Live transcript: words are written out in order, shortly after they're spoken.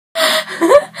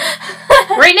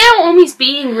Omi's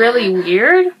being really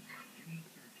weird.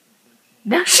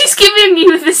 Now she's giving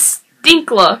you the stink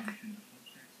look.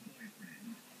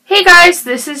 Hey guys,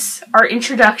 this is our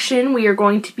introduction. We are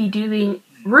going to be doing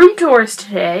room tours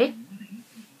today.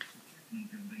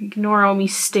 Ignore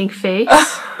Omi's stink face.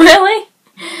 Really?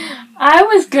 I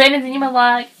was good and then you were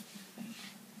like...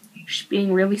 She's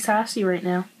being really sassy right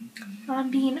now. I'm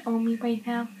being Omi right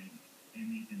now.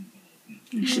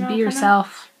 You should be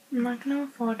yourself. I'm not going to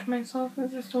refer to myself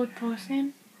as a third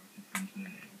person.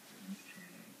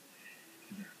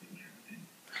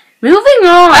 Moving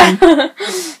on!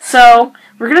 So,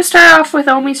 we're going to start off with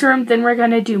Omi's room, then we're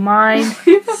going to do mine.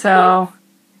 So,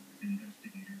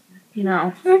 you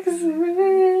know.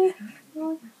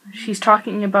 She's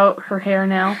talking about her hair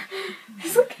now.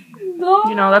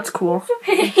 You know, that's cool.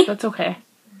 That's okay.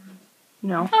 You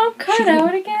know. I'll cut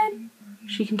out again.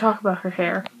 She can talk about her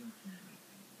hair.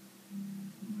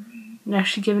 Now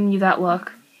she's giving you that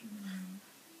look.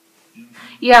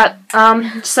 Yeah,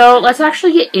 so let's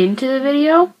actually get into the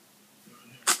video.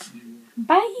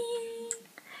 Bye.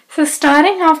 So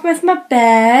starting off with my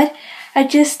bed, I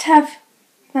just have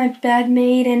my bed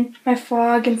made and my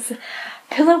frog and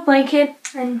pillow blanket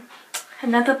and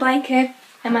another blanket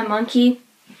and my monkey.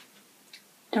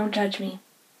 Don't judge me.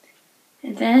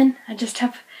 And then I just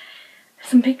have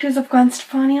some pictures of Gwen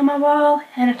Stefani on my wall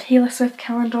and a Taylor Swift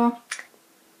calendar.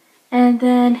 And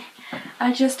then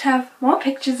I just have more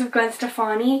pictures of Gwen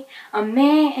Stefani on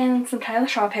me and some Tyler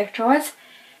Shaw pictures.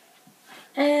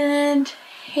 And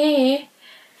here,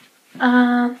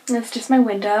 that's just my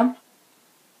window.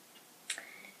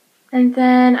 And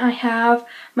then I have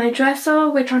my dresser,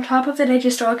 which on top of it I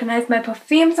just organized my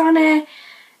perfumes on it.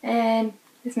 And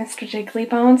there's Mr.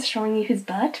 Jigglybones showing you his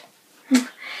butt.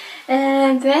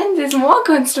 And then there's more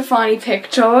Gwen Stefani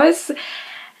pictures.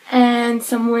 And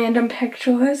some random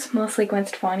pictures, mostly Gwen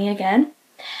Stefani again.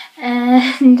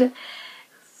 And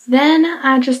then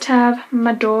I just have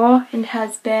my door and it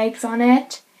has bags on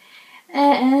it.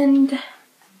 And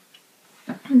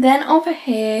then over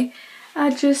here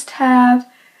I just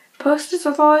have posters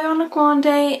of Ariana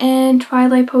Grande and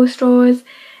Twilight posters.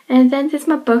 And then there's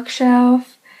my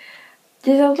bookshelf.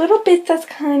 There's a little bit that's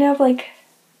kind of like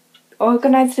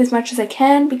organized as much as I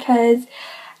can because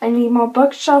I need more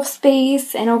bookshelf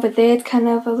space, and over there it's kind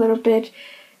of a little bit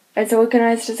as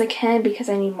organized as I can because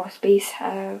I need more space,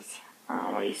 as I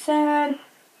already said.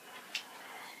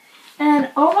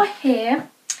 And over here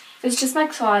is just my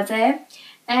closet,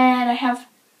 and I have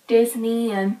Disney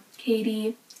and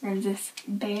Katie and this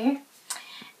bear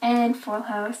and Full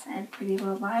House and Pretty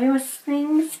Little Liars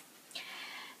things.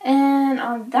 And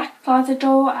on that closet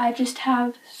door I just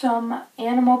have some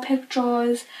animal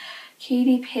pictures,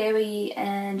 Katy Perry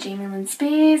and Jamie Lynn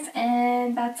Spears,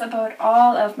 and that's about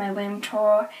all of my room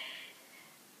tour.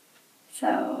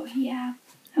 So, yeah.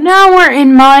 Now we're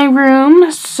in my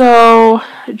room, so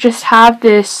just have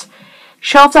this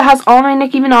shelf that has all my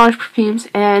Nicki Minaj perfumes,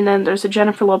 and then there's a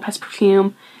Jennifer Lopez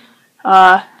perfume.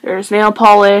 There's nail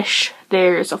polish,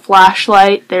 there's a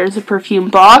flashlight, there's a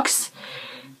perfume box.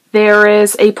 There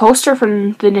is a poster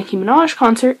from the Nicki Minaj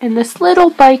concert and this little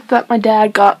bike that my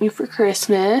dad got me for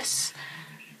Christmas.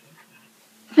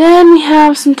 Then we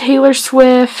have some Taylor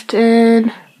Swift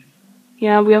and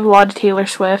yeah, we have a lot of Taylor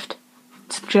Swift.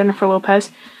 Some Jennifer Lopez.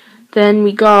 Then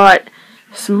we got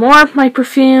some more of my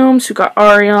perfumes. We got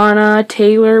Ariana,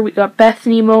 Taylor, we got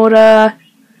Bethany Moda.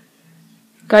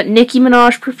 Got Nicki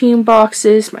Minaj perfume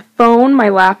boxes, my phone, my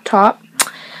laptop,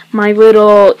 my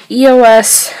little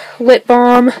EOS lip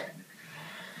balm.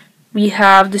 We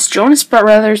have this Jonas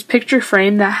Brothers picture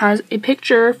frame that has a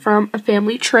picture from a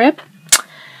family trip.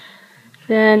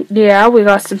 Then, yeah, we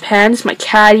got some pens, my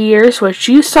cat ears, which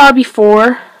you saw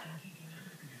before.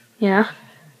 Yeah,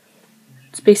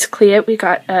 that's basically it. We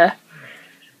got a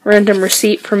random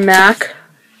receipt from MAC.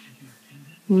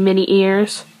 Mini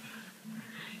ears.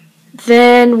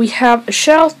 Then we have a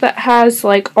shelf that has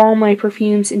like all my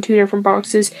perfumes in 2 different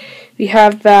boxes. We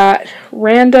have that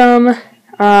random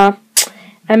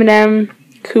M&M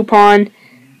coupon, a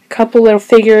couple little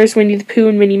figures, Winnie the Pooh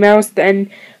and Minnie Mouse. Then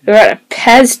we got a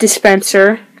Pez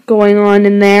dispenser going on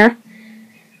in there.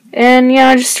 And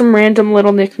yeah, just some random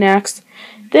little knickknacks.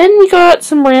 Then we got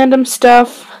some random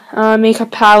stuff,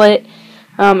 makeup palette,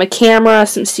 a camera,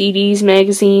 some CDs,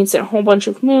 magazines, and a whole bunch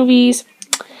of movies.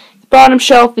 Bottom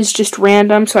shelf is just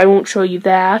random, so I won't show you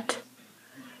that.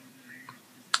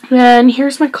 Then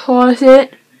here's my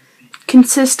closet.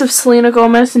 Consists of Selena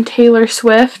Gomez and Taylor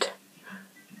Swift.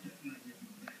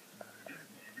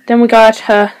 Then we got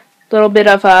a little bit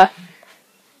of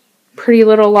Pretty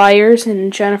Little Liars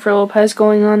and Jennifer Lopez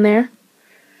going on there.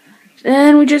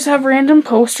 Then we just have random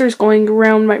posters going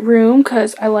around my room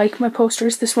because I like my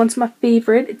posters. This one's my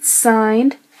favorite. It's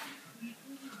signed.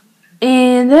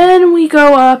 And then we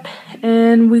go up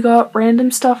and we got random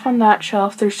stuff on that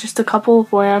shelf. There's just a couple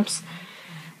of lamps.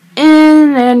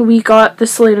 And then we got the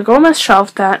Selena Gomez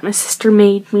shelf that my sister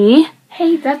made me.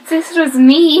 Hey, that sister's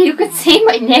me. You could say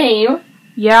my name.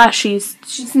 Yeah, she's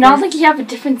It's not like you have a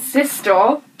different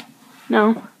sister.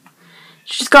 No.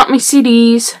 She's got me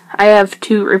CDs. I have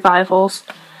 2 revivals.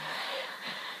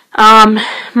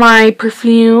 My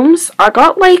perfumes. I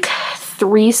got like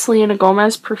 3 Selena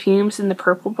Gomez perfumes in the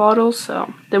purple bottles.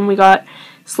 So then we got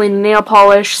Selena nail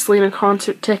polish, Selena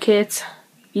concert tickets.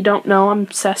 You don't know, I'm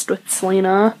obsessed with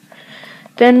Selena.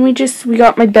 Then we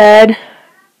got my bed.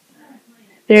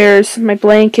 There's my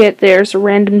blanket. There's a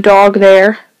random dog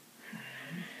there.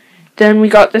 Then we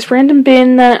got this random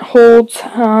bin that holds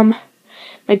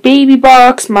my baby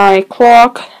box, my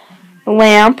clock, a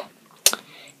lamp.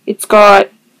 It's got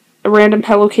a random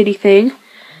Hello Kitty thing.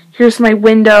 Here's my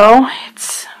window.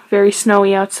 It's very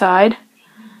snowy outside.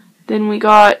 Then we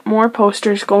got more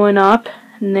posters going up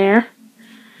in there.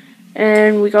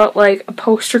 And we got like a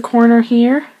poster corner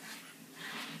here.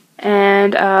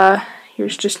 And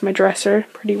here's just my dresser.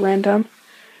 Pretty random.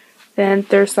 Then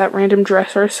there's that random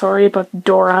dresser. Sorry about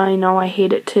Dora. I know I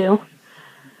hate it too.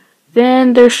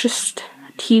 Then there's just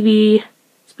TV,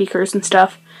 speakers and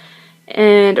stuff.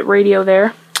 And a radio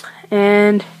there.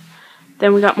 And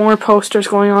then we got more posters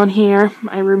going on here.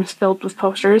 My room's filled with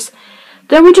posters.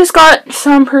 Then we just got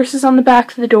some purses on the back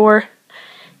of the door.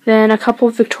 Then a couple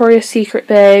of Victoria's Secret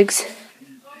bags.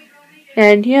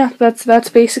 And yeah, that's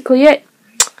basically it.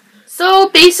 So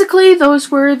basically those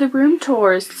were the room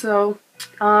tours. So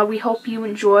we hope you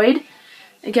enjoyed.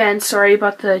 Again, sorry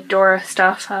about the Dora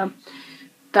stuff.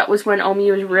 That was when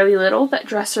Omi was really little. That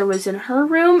dresser was in her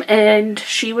room, and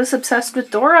she was obsessed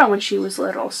with Dora when she was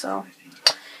little. So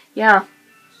yeah.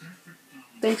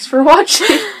 Thanks for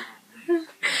watching.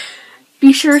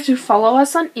 Be sure to follow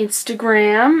us on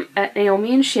Instagram at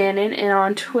Naomi and Shannon, and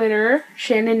on Twitter,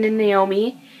 Shannon and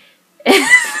Naomi.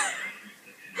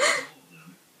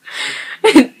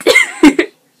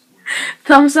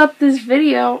 Thumbs up this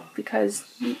video because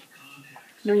you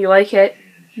know you like it,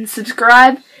 and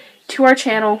subscribe to our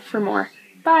channel for more.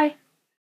 Bye.